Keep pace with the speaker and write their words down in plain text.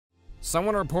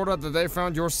Someone reported that they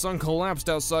found your son collapsed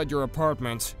outside your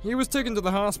apartment. He was taken to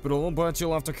the hospital, but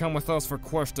you'll have to come with us for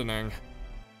questioning.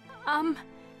 I'm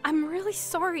really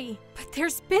sorry, but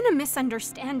there's been a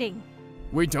misunderstanding.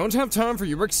 We don't have time for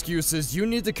your excuses. You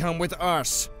need to come with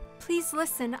us. Please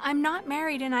listen, I'm not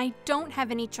married and I don't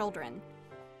have any children.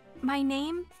 My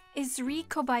name is Ri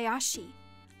Kobayashi.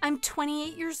 I'm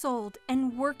 28 years old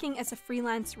and working as a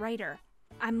freelance writer.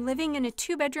 I'm living in a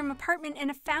 2-bedroom apartment in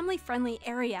a family-friendly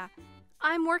area.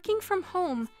 I'm working from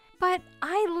home, but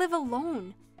I live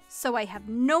alone, so I have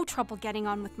no trouble getting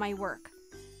on with my work.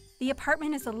 The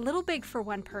apartment is a little big for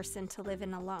one person to live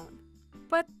in alone,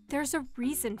 but there's a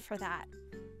reason for that.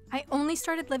 I only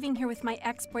started living here with my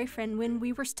ex-boyfriend when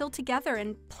we were still together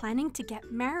and planning to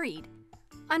get married.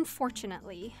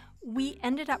 Unfortunately, we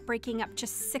ended up breaking up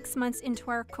just 6 months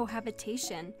into our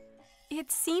cohabitation.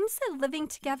 It seems that living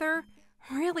together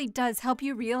really does help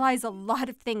you realize a lot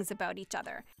of things about each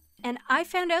other. And I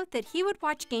found out that he would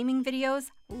watch gaming videos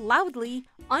loudly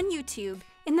on YouTube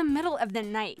in the middle of the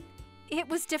night. It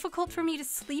was difficult for me to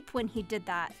sleep when he did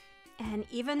that. And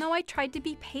even though I tried to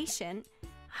be patient,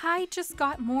 I just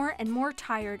got more and more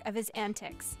tired of his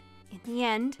antics. In the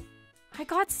end, I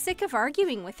got sick of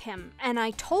arguing with him, and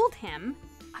I told him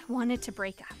I wanted to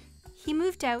break up. He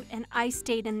moved out and I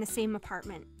stayed in the same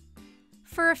apartment.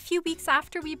 For a few weeks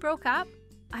after we broke up,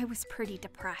 I was pretty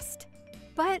depressed.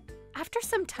 But after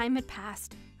some time had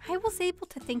passed, I was able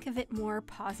to think of it more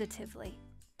positively.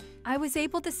 I was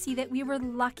able to see that we were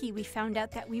lucky we found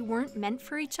out that we weren't meant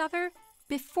for each other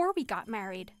before we got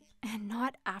married, and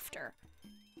not after.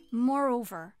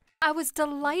 Moreover, I was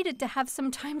delighted to have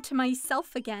some time to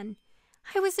myself again.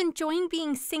 I was enjoying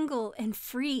being single and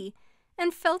free,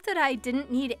 and felt that I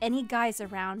didn't need any guys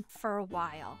around for a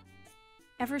while.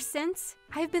 Ever since,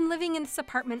 I've been living in this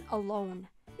apartment alone.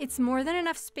 It's more than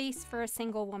enough space for a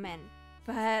single woman,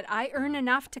 but I earn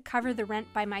enough to cover the rent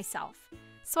by myself,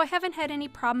 so I haven't had any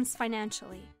problems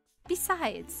financially.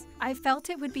 Besides, I felt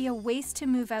it would be a waste to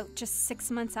move out just 6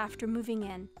 months after moving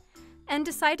in, and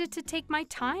decided to take my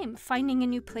time finding a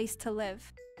new place to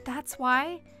live. That's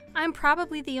why I'm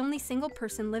probably the only single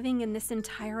person living in this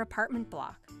entire apartment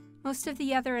block. Most of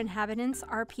the other inhabitants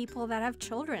are people that have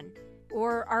children,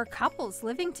 or are couples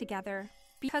living together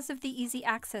because of the easy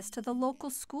access to the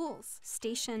local schools,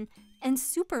 station, and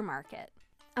supermarket.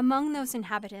 Among those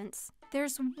inhabitants,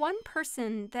 there's one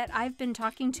person that I've been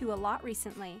talking to a lot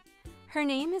recently. Her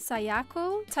name is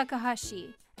Ayako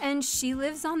Takahashi, and she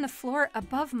lives on the floor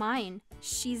above mine.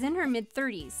 She's in her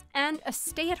mid-30s and a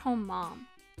stay-at-home mom.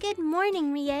 Good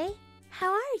morning, Rie.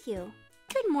 How are you?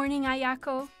 Good morning,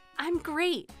 Ayako. I'm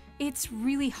great. It's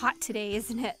really hot today,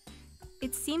 isn't it?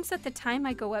 It seems that the time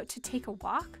I go out to take a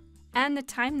walk and the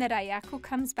time that Ayako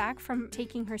comes back from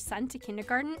taking her son to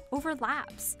kindergarten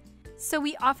overlaps. So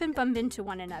we often bump into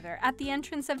one another at the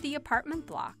entrance of the apartment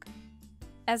block.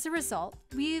 As a result,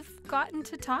 we've gotten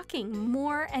to talking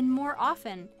more and more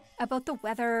often about the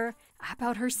weather,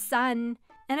 about her son,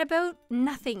 and about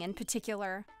nothing in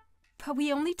particular. But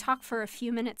we only talk for a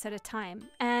few minutes at a time,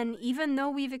 and even though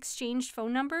we've exchanged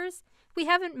phone numbers, we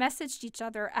haven't messaged each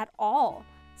other at all.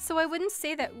 So I wouldn't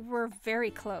say that we're very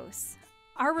close.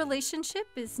 Our relationship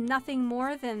is nothing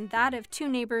more than that of two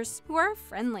neighbors who are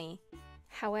friendly.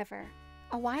 However,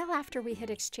 a while after we had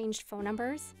exchanged phone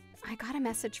numbers, I got a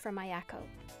message from Ayako.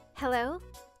 Hello?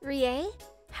 Rie?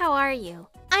 How are you?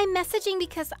 I'm messaging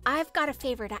because I've got a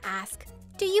favor to ask.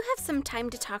 Do you have some time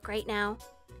to talk right now?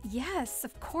 Yes,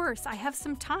 of course, I have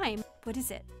some time. What is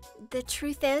it? The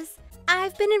truth is,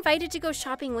 I've been invited to go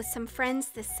shopping with some friends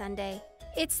this Sunday.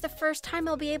 It's the first time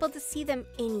I'll be able to see them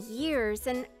in years,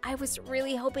 and I was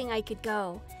really hoping I could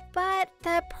go. But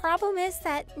the problem is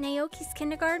that Naoki's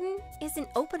kindergarten isn't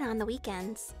open on the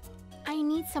weekends. I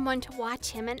need someone to watch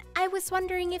him, and I was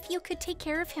wondering if you could take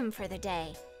care of him for the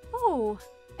day. Oh,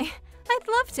 I'd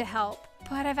love to help,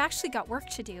 but I've actually got work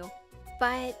to do.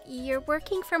 But you're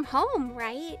working from home,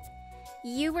 right?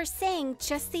 You were saying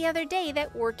just the other day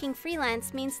that working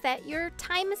freelance means that your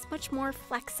time is much more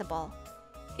flexible.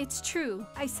 It's true,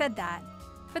 I said that.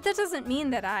 But that doesn't mean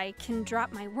that I can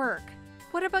drop my work.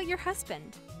 What about your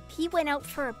husband? He went out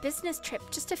for a business trip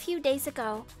just a few days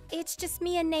ago. It's just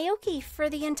me and Naoki for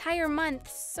the entire month,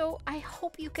 so I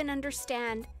hope you can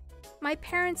understand. My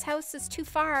parents' house is too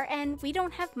far, and we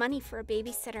don't have money for a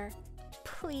babysitter.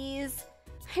 Please,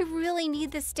 I really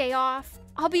need this day off.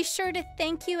 I'll be sure to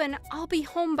thank you, and I'll be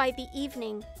home by the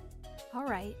evening. All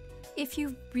right, if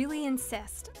you really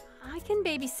insist, I can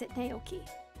babysit Naoki.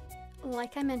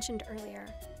 Like I mentioned earlier,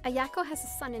 Ayako has a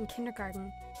son in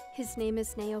kindergarten. His name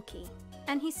is Naoki,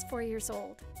 and he's 4 years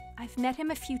old. I've met him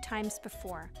a few times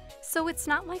before, so it's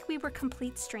not like we were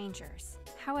complete strangers.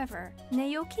 However,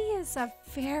 Naoki is a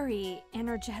very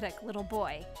energetic little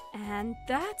boy, and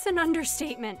that's an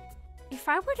understatement. If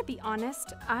I were to be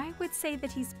honest, I would say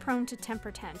that he's prone to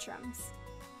temper tantrums.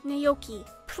 Naoki,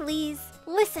 please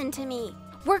listen to me.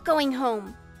 We're going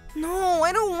home. No,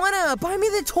 I don't wanna. Buy me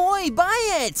the toy.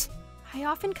 Buy it. I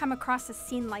often come across a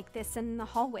scene like this in the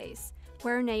hallways,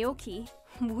 where Naoki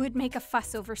would make a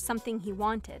fuss over something he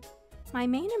wanted. My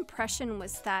main impression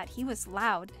was that he was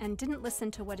loud and didn't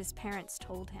listen to what his parents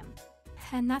told him.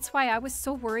 And that's why I was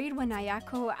so worried when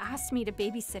Ayako asked me to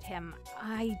babysit him.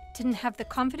 I didn't have the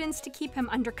confidence to keep him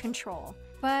under control,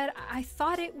 but I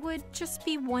thought it would just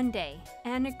be one day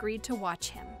and agreed to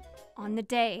watch him. On the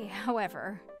day,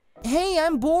 however... Hey,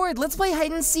 I'm bored. Let's play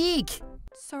hide and seek.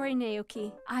 Sorry,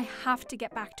 Naoki. I have to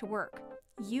get back to work.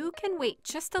 You can wait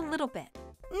just a little bit.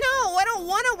 No, I don't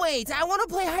want to wait. I want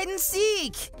to play hide and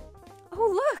seek.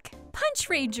 Oh, look! Punch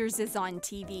Rangers is on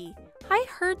TV. I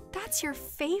heard that's your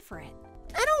favorite.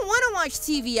 I don't want to watch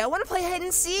TV. I want to play hide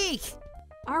and seek.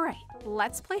 All right,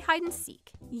 let's play hide and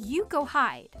seek. You go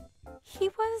hide. He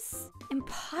was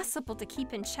impossible to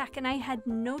keep in check, and I had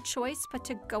no choice but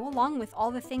to go along with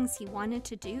all the things he wanted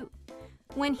to do.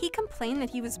 When he complained that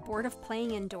he was bored of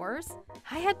playing indoors,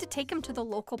 I had to take him to the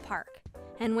local park.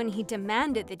 And when he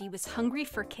demanded that he was hungry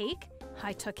for cake,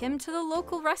 I took him to the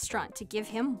local restaurant to give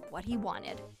him what he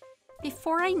wanted.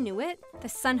 Before I knew it, the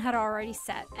sun had already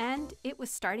set and it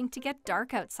was starting to get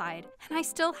dark outside, and I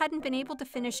still hadn't been able to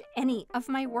finish any of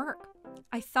my work.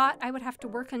 I thought I would have to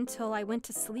work until I went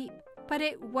to sleep, but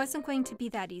it wasn't going to be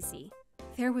that easy.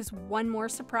 There was one more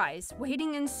surprise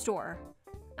waiting in store.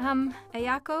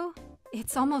 Ayako,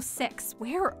 it's almost 6.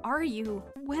 Where are you?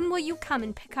 When will you come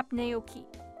and pick up Naoki?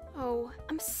 Oh,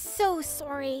 I'm so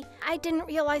sorry. I didn't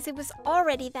realize it was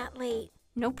already that late.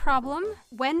 No problem.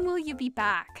 When will you be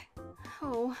back?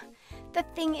 Oh, the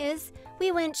thing is,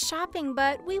 we went shopping,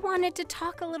 but we wanted to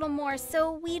talk a little more,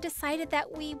 so we decided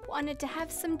that we wanted to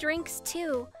have some drinks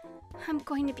too. I'm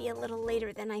going to be a little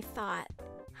later than I thought.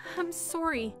 I'm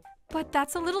sorry, but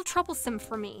that's a little troublesome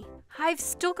for me. I've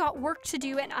still got work to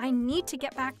do and I need to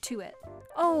get back to it.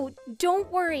 Oh,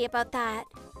 don't worry about that.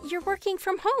 You're working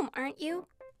from home, aren't you?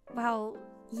 Well,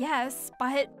 yes,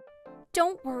 but...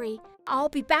 Don't worry. I'll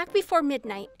be back before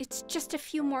midnight. It's just a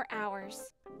few more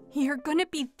hours. You're gonna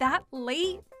be that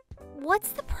late?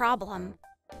 What's the problem?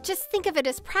 Just think of it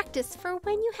as practice for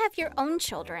when you have your own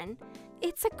children.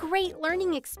 It's a great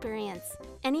learning experience.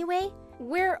 Anyway,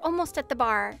 we're almost at the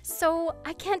bar, so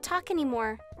I can't talk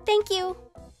anymore. Thank you.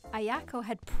 Ayako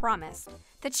had promised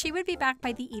that she would be back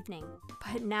by the evening,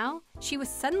 but now she was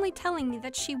suddenly telling me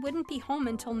that she wouldn't be home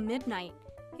until midnight.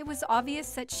 It was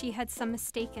obvious that she had some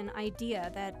mistaken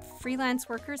idea that freelance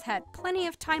workers had plenty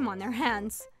of time on their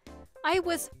hands. I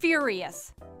was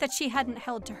furious that she hadn't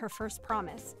held to her first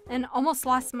promise and almost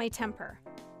lost my temper.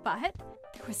 But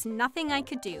there was nothing I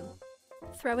could do.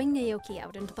 Throwing Naoki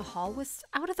out into the hall was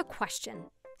out of the question.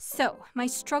 So my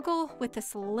struggle with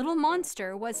this little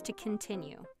monster was to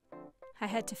continue. I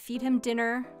had to feed him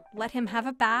dinner, let him have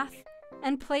a bath,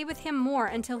 and play with him more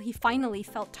until he finally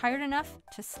felt tired enough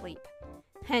to sleep.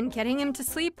 And getting him to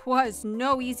sleep was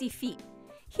no easy feat.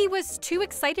 He was too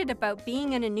excited about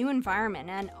being in a new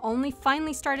environment and only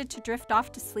finally started to drift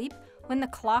off to sleep when the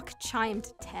clock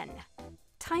chimed 10.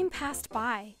 Time passed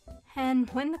by, and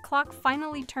when the clock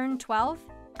finally turned 12,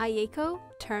 Ayako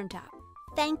turned up.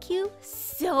 Thank you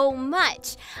so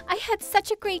much. I had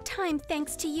such a great time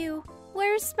thanks to you.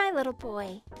 Where's my little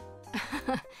boy?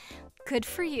 Good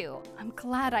for you. I'm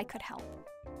glad I could help.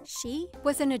 She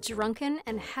was in a drunken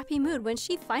and happy mood when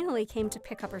she finally came to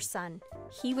pick up her son.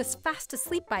 He was fast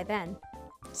asleep by then.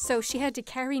 So she had to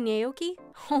carry Naoki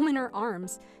home in her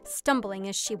arms, stumbling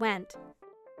as she went.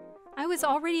 I was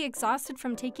already exhausted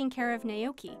from taking care of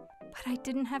Naoki, but I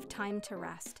didn't have time to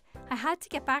rest. I had to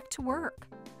get back to work.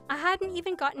 I hadn't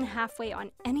even gotten halfway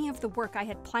on any of the work I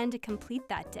had planned to complete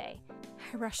that day.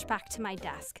 I rushed back to my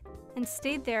desk and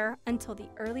stayed there until the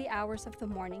early hours of the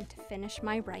morning to finish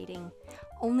my writing,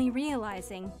 only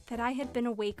realizing that I had been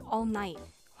awake all night.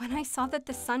 When I saw that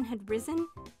the sun had risen,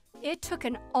 it took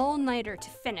an all-nighter to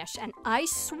finish, and I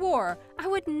swore I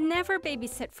would never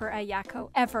babysit for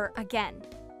Ayako ever again.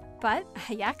 But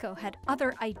Ayako had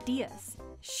other ideas.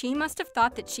 She must have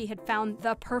thought that she had found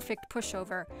the perfect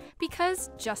pushover,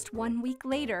 because just 1 week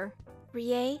later...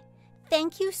 Rie,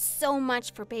 thank you so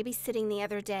much for babysitting the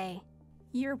other day.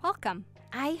 You're welcome.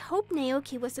 I hope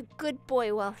Naoki was a good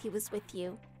boy while he was with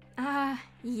you.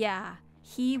 Yeah.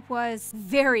 He was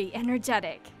very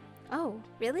energetic. Oh,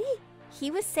 really?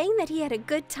 He was saying that he had a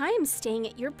good time staying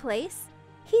at your place.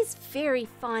 He's very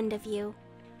fond of you.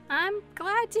 I'm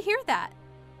glad to hear that.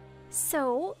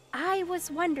 So, I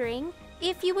was wondering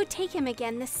if you would take him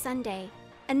again this Sunday.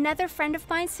 Another friend of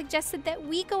mine suggested that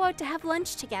we go out to have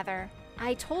lunch together.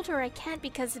 I told her I can't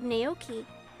because of Naoki,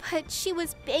 but she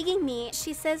was begging me.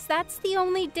 She says that's the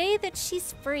only day that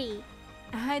she's free.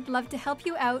 I'd love to help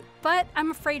you out, but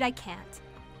I'm afraid I can't.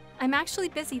 I'm actually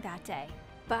busy that day.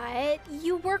 But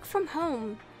you work from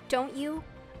home, don't you?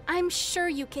 I'm sure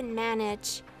you can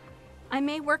manage. I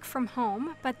may work from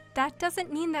home, but that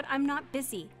doesn't mean that I'm not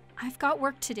busy. I've got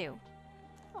work to do.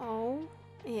 Oh,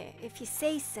 if you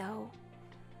say so.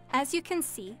 As you can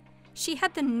see, she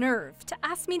had the nerve to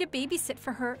ask me to babysit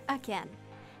for her again,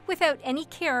 without any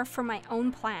care for my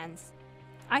own plans.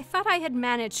 I thought I had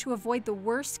managed to avoid the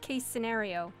worst case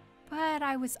scenario, but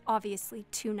I was obviously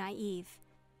too naive.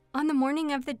 On the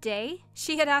morning of the day,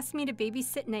 she had asked me to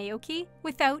babysit Naoki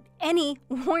without any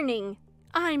warning.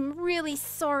 I'm really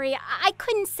sorry. I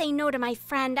couldn't say no to my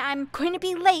friend. I'm going to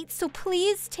be late, so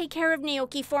please take care of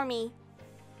Naoki for me.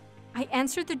 I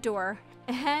answered the door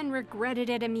and regretted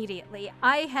it immediately.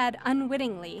 I had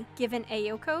unwittingly given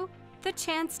Ayoko the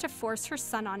chance to force her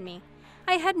son on me.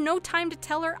 I had no time to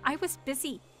tell her I was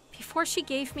busy before she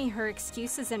gave me her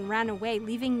excuses and ran away,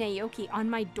 leaving Naoki on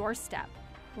my doorstep.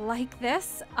 Like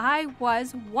this, I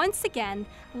was once again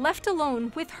left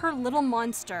alone with her little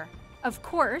monster. Of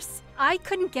course, I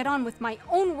couldn't get on with my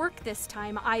own work this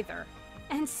time either,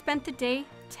 and spent the day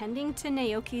tending to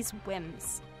Naoki's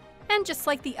whims. And just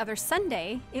like the other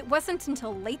Sunday, it wasn't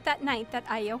until late that night that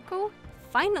Ayoko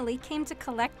finally came to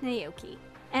collect Naoki,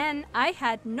 and I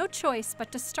had no choice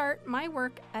but to start my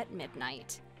work at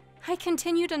midnight. I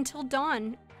continued until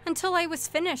dawn, until I was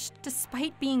finished,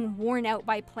 despite being worn out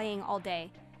by playing all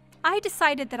day. I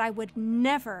decided that I would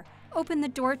never open the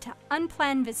door to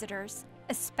unplanned visitors,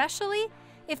 especially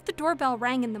if the doorbell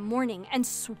rang in the morning, and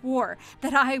swore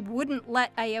that I wouldn't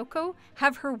let Ayoko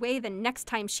have her way the next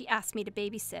time she asked me to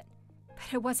babysit.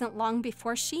 But it wasn't long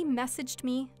before she messaged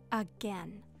me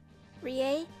again.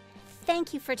 Rie,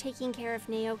 thank you for taking care of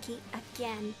Naoki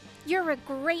again. You're a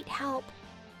great help.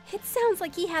 It sounds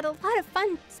like he had a lot of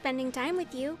fun spending time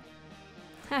with you.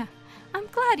 I'm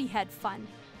glad he had fun.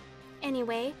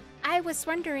 Anyway, I was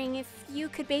wondering if you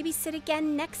could babysit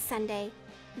again next Sunday.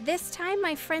 This time,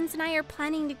 my friends and I are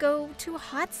planning to go to a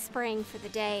hot spring for the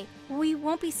day. We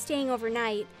won't be staying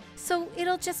overnight, so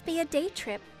it'll just be a day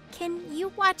trip. Can you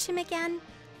watch him again?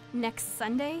 Next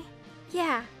Sunday?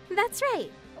 Yeah, that's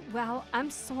right. Well, I'm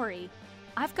sorry.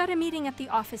 I've got a meeting at the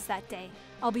office that day.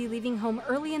 I'll be leaving home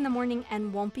early in the morning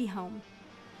and won't be home.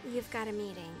 You've got a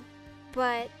meeting.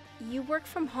 But you work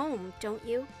from home, don't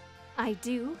you? I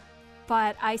do,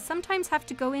 but I sometimes have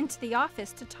to go into the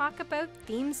office to talk about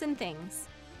themes and things.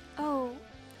 Oh.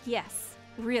 Yes,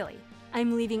 really.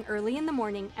 I'm leaving early in the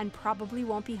morning and probably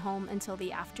won't be home until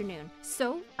the afternoon,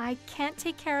 so I can't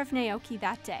take care of Naoki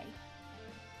that day.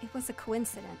 It was a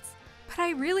coincidence, but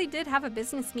I really did have a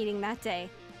business meeting that day.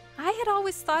 I had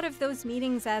always thought of those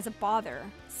meetings as a bother,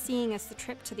 seeing as the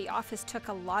trip to the office took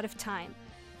a lot of time.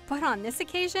 But on this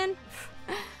occasion,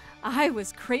 I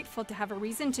was grateful to have a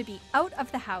reason to be out of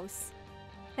the house.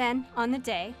 Then, on the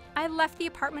day, I left the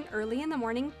apartment early in the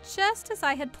morning just as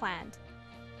I had planned.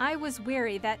 I was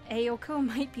wary that Ayoko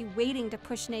might be waiting to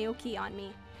push Naoki on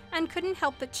me, and couldn't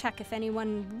help but check if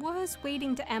anyone was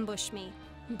waiting to ambush me.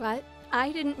 But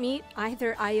I didn't meet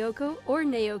either Ayoko or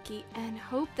Naoki, and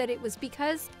hoped that it was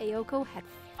because Ayoko had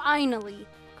finally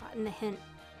gotten the hint.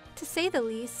 To say the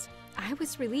least, I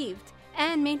was relieved,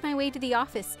 and made my way to the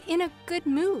office in a good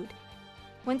mood.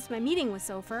 Once my meeting was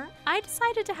over, I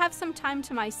decided to have some time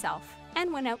to myself,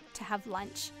 and went out to have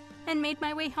lunch, and made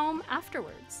my way home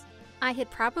afterwards. I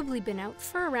had probably been out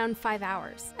for around 5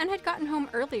 hours, and had gotten home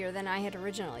earlier than I had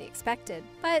originally expected.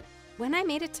 But when I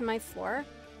made it to my floor,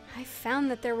 I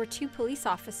found that there were 2 police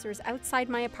officers outside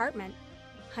my apartment.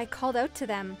 I called out to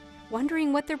them,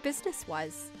 wondering what their business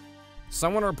was.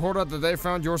 Someone reported that they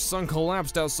found your son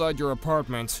collapsed outside your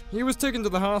apartment. He was taken to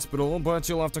the hospital, but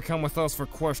you'll have to come with us for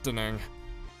questioning.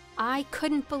 I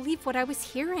couldn't believe what I was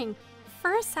hearing.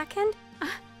 For a second,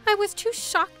 I was too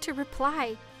shocked to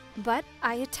reply, but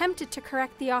I attempted to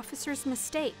correct the officer's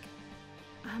mistake.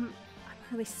 I'm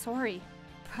really sorry,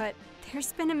 but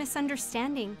there's been a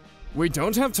misunderstanding. We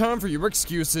don't have time for your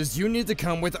excuses. You need to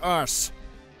come with us.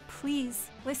 Please,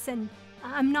 listen.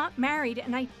 I'm not married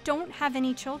and I don't have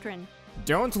any children.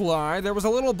 Don't lie. There was a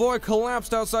little boy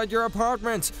collapsed outside your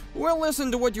apartment. We'll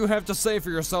listen to what you have to say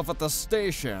for yourself at the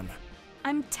station.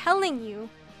 I'm telling you,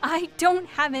 I don't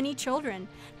have any children.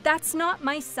 That's not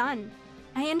my son.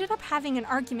 I ended up having an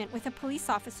argument with a police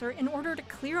officer in order to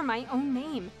clear my own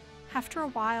name. After a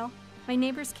while, My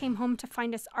neighbors came home to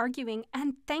find us arguing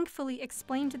and thankfully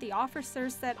explained to the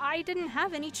officers that I didn't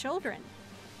have any children.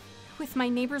 With my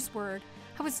neighbor's word,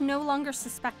 I was no longer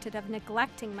suspected of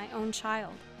neglecting my own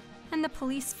child, and the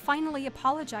police finally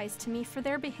apologized to me for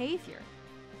their behavior.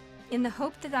 In the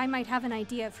hope that I might have an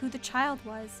idea of who the child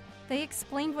was, they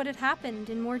explained what had happened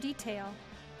in more detail.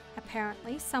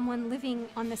 Apparently, someone living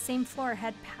on the same floor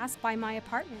had passed by my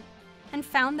apartment and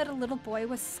found that a little boy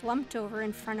was slumped over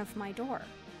in front of my door.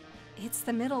 It's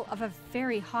the middle of a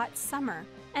very hot summer,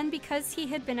 and because he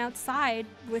had been outside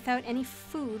without any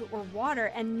food or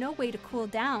water and no way to cool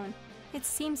down, it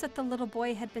seems that the little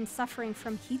boy had been suffering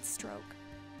from heat stroke.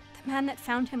 The man that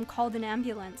found him called an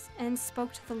ambulance and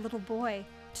spoke to the little boy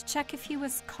to check if he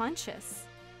was conscious.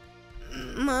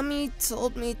 Mommy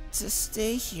told me to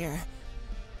stay here.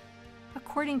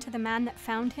 According to the man that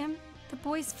found him, the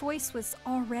boy's voice was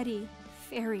already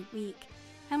very weak,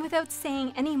 and without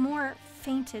saying any more,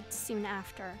 fainted soon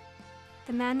after.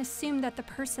 The man assumed that the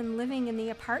person living in the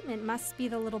apartment must be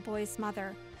the little boy's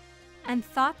mother, and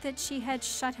thought that she had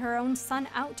shut her own son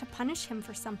out to punish him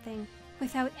for something,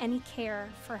 without any care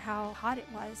for how hot it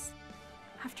was.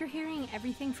 After hearing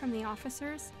everything from the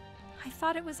officers, I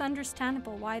thought it was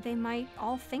understandable why they might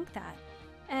all think that,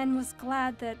 and was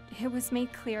glad that it was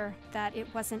made clear that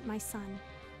it wasn't my son.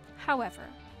 However,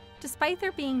 despite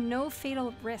there being no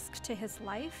fatal risk to his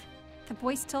life, the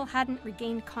boy still hadn't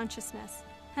regained consciousness,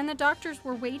 and the doctors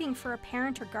were waiting for a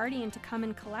parent or guardian to come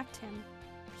and collect him.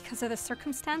 Because of the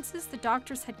circumstances, the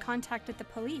doctors had contacted the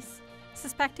police,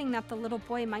 suspecting that the little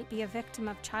boy might be a victim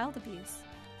of child abuse.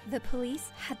 The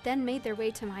police had then made their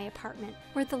way to my apartment,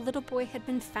 where the little boy had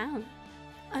been found.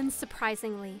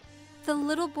 Unsurprisingly, the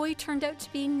little boy turned out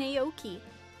to be Naoki.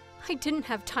 I didn't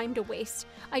have time to waste.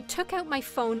 I took out my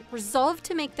phone, resolved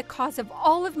to make the cause of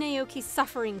all of Naoki's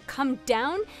suffering come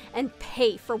down and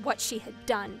pay for what she had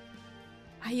done.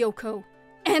 Ayoko,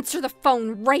 answer the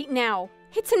phone right now!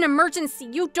 It's an emergency!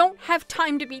 You don't have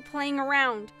time to be playing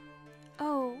around!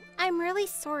 Oh, I'm really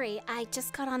sorry. I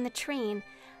just got on the train.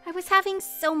 I was having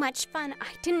so much fun,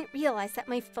 I didn't realize that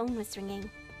my phone was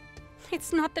ringing.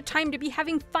 It's not the time to be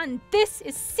having fun. This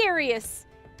is serious.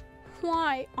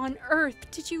 Why on earth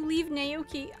did you leave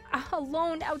Naoki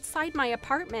alone outside my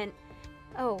apartment?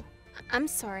 Oh, I'm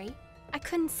sorry. I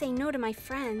couldn't say no to my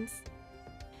friends.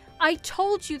 I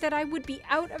told you that I would be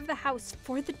out of the house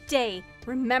for the day,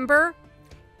 remember?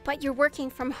 But you're working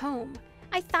from home.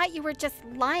 I thought you were just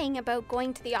lying about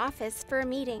going to the office for a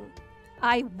meeting.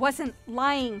 I wasn't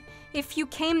lying. If you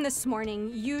came this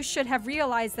morning, you should have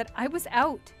realized that I was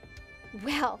out.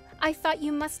 Well, I thought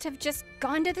you must have just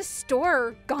gone to the store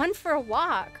or gone for a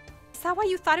walk. Is that why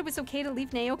you thought it was okay to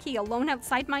leave Naoki alone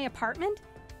outside my apartment?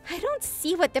 I don't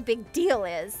see what the big deal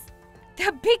is.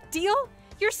 The big deal?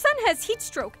 Your son has heat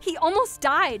stroke. He almost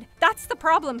died. That's the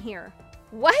problem here.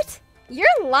 What? You're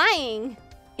lying.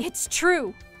 It's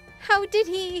true. How did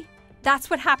he? That's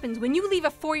what happens when you leave a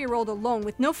 4-year-old alone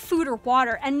with no food or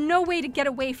water and no way to get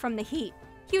away from the heat.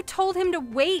 You told him to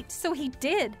wait, so he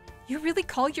did. You really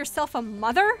call yourself a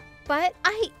mother? But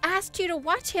I asked you to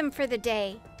watch him for the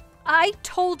day. I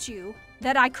told you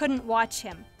that I couldn't watch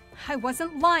him. I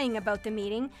wasn't lying about the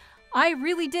meeting. I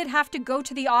really did have to go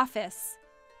to the office.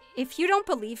 If you don't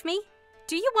believe me,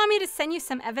 do you want me to send you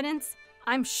some evidence?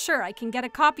 I'm sure I can get a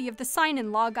copy of the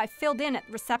sign-in log I filled in at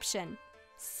reception.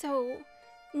 So,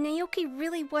 Naoki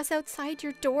really was outside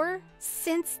your door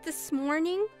since this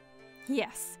morning?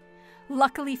 Yes.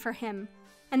 Luckily for him,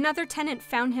 another tenant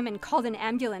found him and called an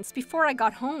ambulance before I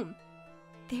got home.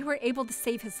 They were able to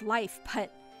save his life,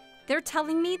 but they're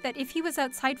telling me that if he was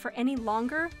outside for any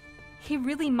longer, he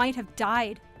really might have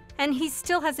died, and he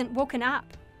still hasn't woken up.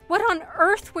 What on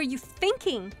earth were you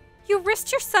thinking? You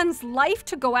risked your son's life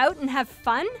to go out and have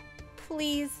fun?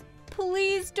 Please,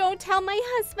 please don't tell my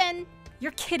husband.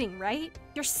 You're kidding, right?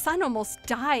 Your son almost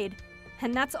died.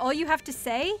 And that's all you have to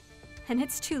say? And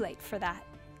it's too late for that.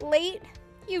 Late?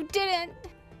 You didn't.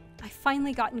 I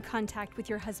finally got in contact with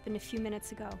your husband a few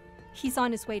minutes ago. He's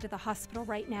on his way to the hospital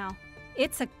right now.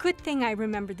 It's a good thing I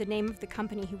remembered the name of the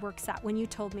company he works at when you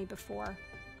told me before.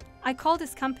 I called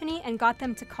his company and got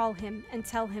them to call him and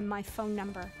tell him my phone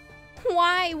number.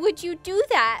 Why would you do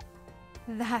that?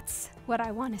 That's what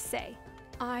I want to say.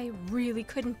 I really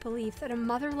couldn't believe that a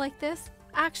mother like this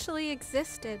actually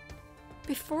existed.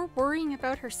 Before worrying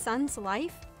about her son's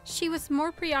life, she was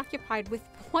more preoccupied with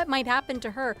what might happen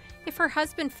to her if her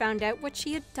husband found out what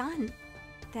she had done.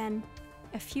 Then,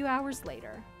 a few hours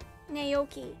later,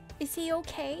 Naoki, is he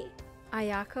okay?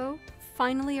 Ayako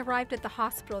finally arrived at the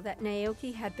hospital that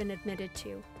Naoki had been admitted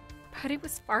to. But it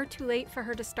was far too late for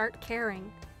her to start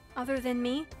caring. Other than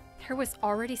me, there was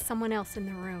already someone else in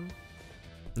the room.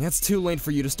 It's too late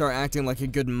for you to start acting like a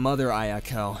good mother,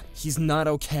 Ayako. He's not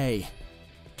okay.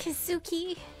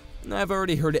 Kazuki... I've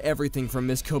already heard everything from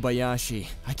Miss Kobayashi.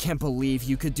 I can't believe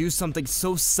you could do something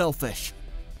so selfish.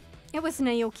 It was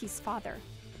Naoki's father,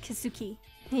 Kazuki.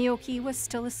 Naoki was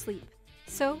still asleep,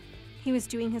 so he was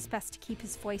doing his best to keep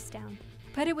his voice down.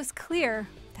 But it was clear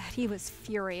that he was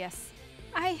furious.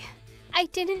 I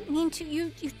didn't mean to.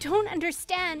 You don't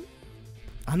understand.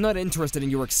 I'm not interested in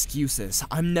your excuses.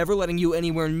 I'm never letting you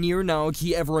anywhere near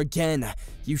Naoki ever again.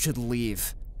 You should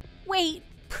leave. Wait,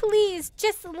 please,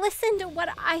 just listen to what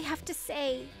I have to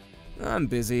say. I'm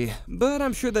busy, but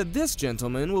I'm sure that this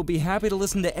gentleman will be happy to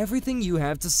listen to everything you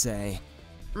have to say.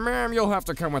 Ma'am, you'll have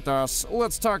to come with us.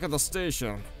 Let's talk at the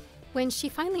station. When she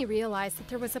finally realized that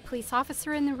there was a police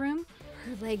officer in the room,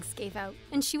 her legs gave out,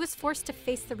 and she was forced to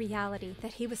face the reality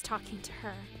that he was talking to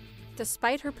her.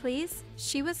 Despite her pleas,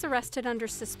 she was arrested under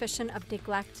suspicion of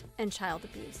neglect and child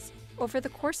abuse. Over the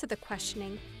course of the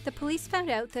questioning, the police found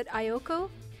out that Ayako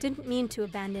didn't mean to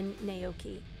abandon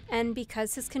Naoki, and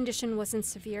because his condition wasn't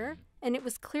severe, and it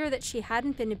was clear that she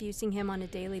hadn't been abusing him on a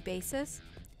daily basis,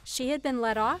 she had been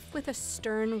let off with a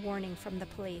stern warning from the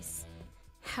police.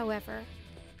 However,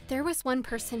 there was one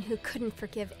person who couldn't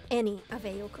forgive any of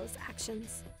Ayoko's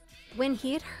actions. When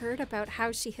he had heard about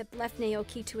how she had left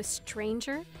Naoki to a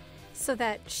stranger so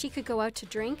that she could go out to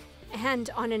drink, and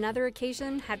on another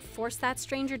occasion had forced that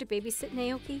stranger to babysit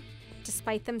Naoki,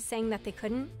 despite them saying that they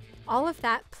couldn't, all of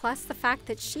that plus the fact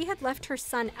that she had left her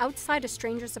son outside a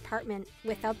stranger's apartment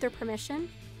without their permission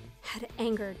had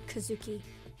angered Kazuki.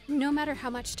 No matter how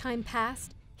much time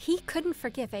passed, he couldn't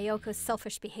forgive Ayoko's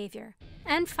selfish behavior,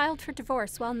 and filed for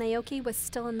divorce while Naoki was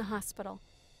still in the hospital.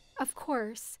 Of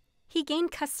course, he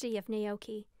gained custody of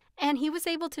Naoki, and he was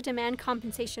able to demand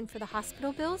compensation for the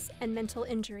hospital bills and mental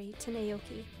injury to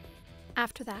Naoki.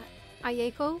 After that,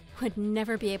 Ayako would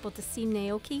never be able to see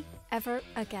Naoki ever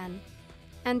again.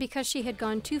 And because she had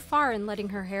gone too far in letting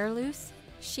her hair loose,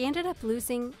 she ended up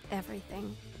losing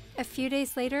everything. A few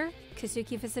days later,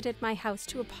 Kazuki visited my house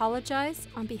to apologize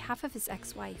on behalf of his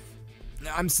ex-wife.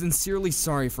 I'm sincerely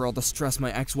sorry for all the stress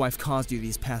my ex-wife caused you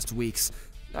these past weeks.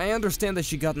 I understand that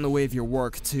she got in the way of your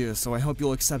work too, so I hope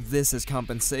you'll accept this as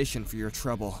compensation for your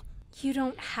trouble. You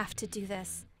don't have to do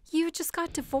this. You just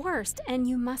got divorced, and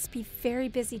you must be very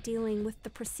busy dealing with the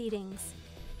proceedings.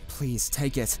 Please,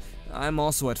 take it. I'm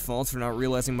also at fault for not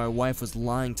realizing my wife was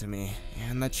lying to me,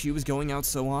 and that she was going out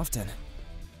so often.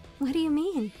 What do you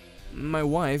mean? My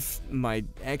wife, my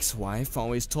ex-wife,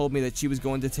 always told me that she was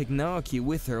going to take Naoki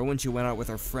with her when she went out with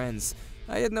her friends.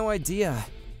 I had no idea.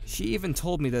 She even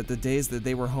told me that the days that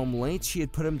they were home late, she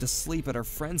had put him to sleep at her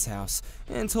friend's house,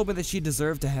 and told me that she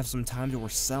deserved to have some time to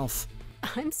herself.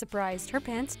 I'm surprised her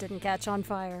pants didn't catch on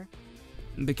fire.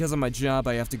 Because of my job,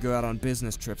 I have to go out on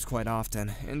business trips quite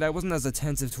often, and I wasn't as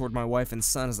attentive toward my wife and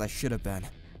son as I should have been.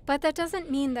 But that doesn't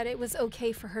mean that it was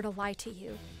okay for her to lie to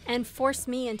you and force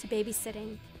me into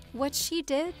babysitting. What she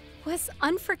did was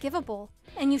unforgivable,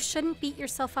 and you shouldn't beat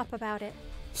yourself up about it.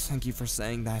 Thank you for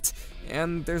saying that.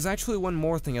 And there's actually one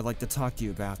more thing I'd like to talk to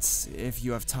you about, if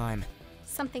you have time.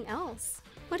 Something else?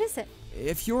 What is it?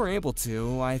 If you're able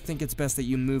to, I think it's best that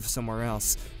you move somewhere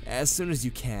else, as soon as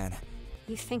you can.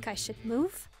 You think I should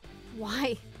move?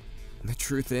 Why? The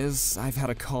truth is, I've had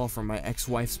a call from my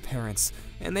ex-wife's parents,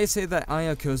 and they say that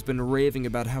Ayako's been raving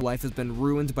about how life has been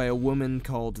ruined by a woman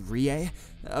called Rie.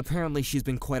 Apparently she's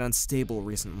been quite unstable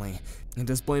recently, and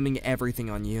is blaming everything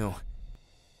on you.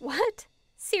 What?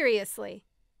 Seriously?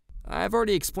 I've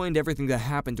already explained everything that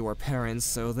happened to her parents,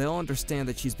 so they'll understand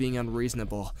that she's being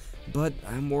unreasonable, but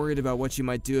I'm worried about what she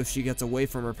might do if she gets away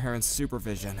from her parents'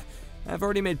 supervision. I've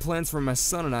already made plans for my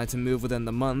son and I to move within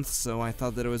the month, so I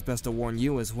thought that it was best to warn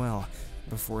you as well,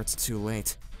 before it's too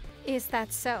late. Is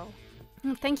that so?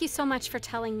 Thank you so much for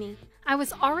telling me. I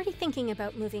was already thinking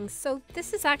about moving, so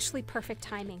this is actually perfect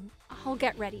timing. I'll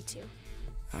get ready to.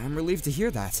 I'm relieved to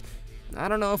hear that. I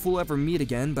don't know if we'll ever meet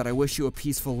again, but I wish you a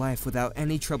peaceful life without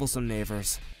any troublesome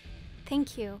neighbors.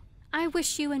 Thank you. I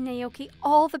wish you and Naoki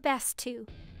all the best, too.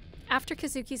 After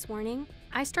Kazuki's warning,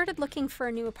 I started looking for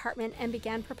a new apartment and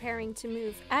began preparing to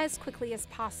move as quickly as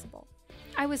possible.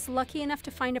 I was lucky enough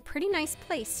to find a pretty nice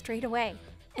place straight away,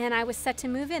 and I was set to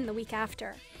move in the week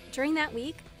after. During that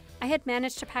week, I had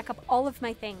managed to pack up all of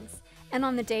my things, and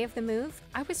on the day of the move,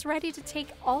 I was ready to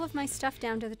take all of my stuff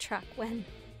down to the truck when...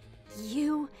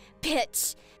 You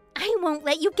bitch! I won't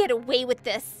let you get away with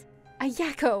this!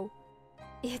 Ayako!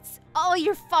 It's all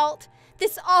your fault!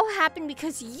 This all happened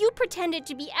because you pretended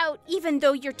to be out even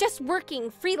though you're just working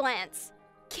freelance.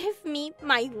 Give me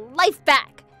my life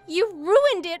back! You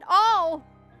ruined it all!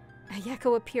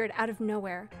 Ayako appeared out of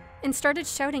nowhere and started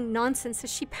shouting nonsense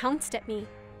as she pounced at me.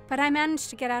 but I managed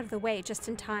to get out of the way just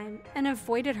in time and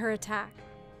avoided her attack.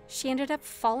 She ended up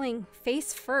falling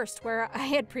face first where I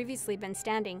had previously been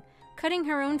standing, cutting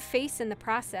her own face in the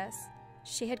process.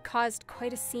 She had caused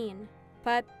quite a scene,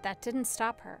 but that didn't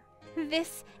stop her.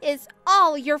 This is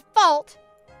all your fault!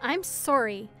 I'm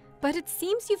sorry, but it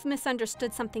seems you've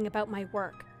misunderstood something about my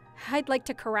work. I'd like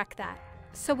to correct that.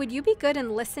 So would you be good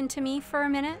and listen to me for a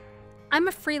minute? I'm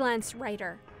a freelance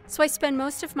writer, so I spend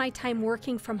most of my time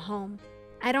working from home.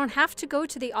 I don't have to go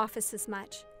to the office as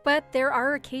much, but there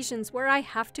are occasions where I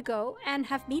have to go and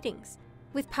have meetings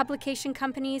with publication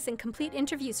companies and complete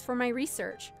interviews for my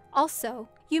research. Also,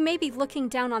 you may be looking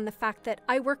down on the fact that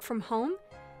I work from home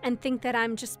and think that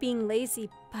I'm just being lazy,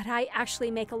 but I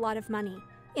actually make a lot of money.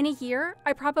 In a year,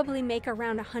 I probably make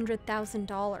around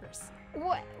 $100,000.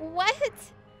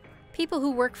 What? People who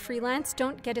work freelance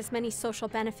don't get as many social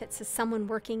benefits as someone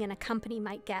working in a company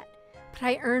might get, but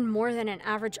I earn more than an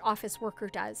average office worker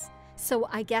does, so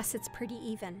I guess it's pretty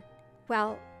even.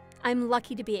 Well, I'm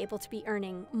lucky to be able to be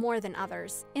earning more than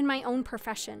others in my own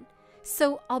profession,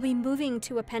 so I'll be moving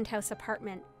to a penthouse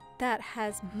apartment that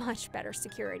has much better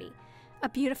security, a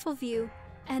beautiful view,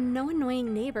 and no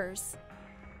annoying neighbors.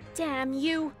 Damn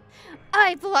you!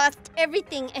 I've lost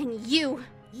everything and you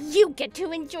get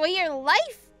to enjoy your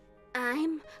life?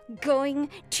 I'm going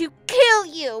to kill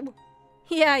you!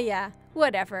 Yeah,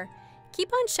 whatever.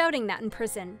 Keep on shouting that in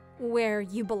prison, where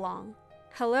you belong.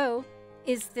 Hello?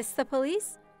 Is this the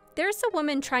police? There's a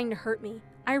woman trying to hurt me.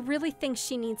 I really think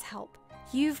she needs help.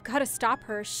 You've got to stop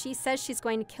her. She says she's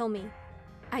going to kill me.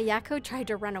 Ayako tried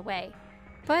to run away,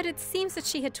 but it seems that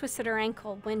she had twisted her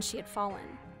ankle when she had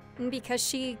fallen. And because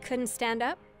she couldn't stand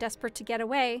up, desperate to get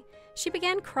away, she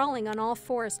began crawling on all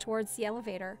fours towards the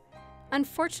elevator.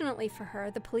 Unfortunately for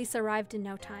her, the police arrived in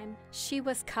no time. She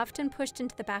was cuffed and pushed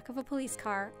into the back of a police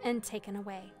car and taken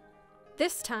away.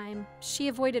 This time, she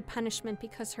avoided punishment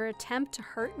because her attempt to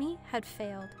hurt me had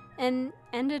failed and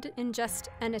ended in just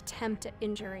an attempt at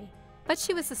injury. But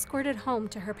she was escorted home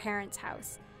to her parents'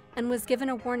 house and was given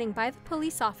a warning by the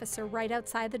police officer right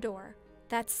outside the door.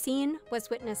 That scene was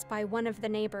witnessed by one of the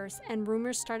neighbors, and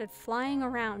rumors started flying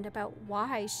around about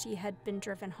why she had been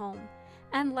driven home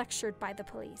and lectured by the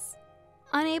police.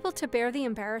 Unable to bear the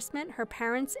embarrassment, her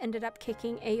parents ended up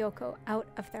kicking Ayako out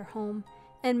of their home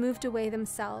and moved away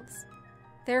themselves.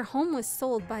 Their home was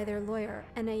sold by their lawyer,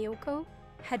 and Ayako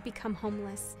had become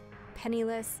homeless,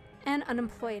 penniless, and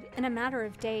unemployed in a matter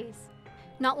of days.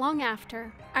 Not long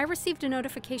after, I received a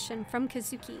notification from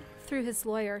Kazuki through his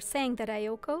lawyer saying that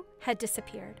Ayako had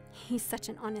disappeared. He's such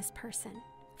an honest person.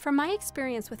 From my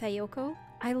experience with Ayako,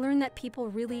 I learned that people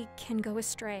really can go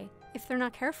astray if they're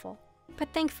not careful.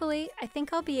 But thankfully, I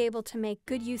think I'll be able to make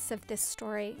good use of this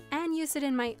story and use it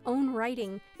in my own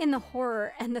writing in the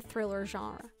horror and the thriller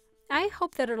genre. I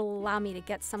hope that it'll allow me to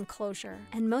get some closure,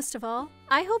 and most of all,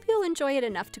 I hope you'll enjoy it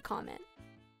enough to comment.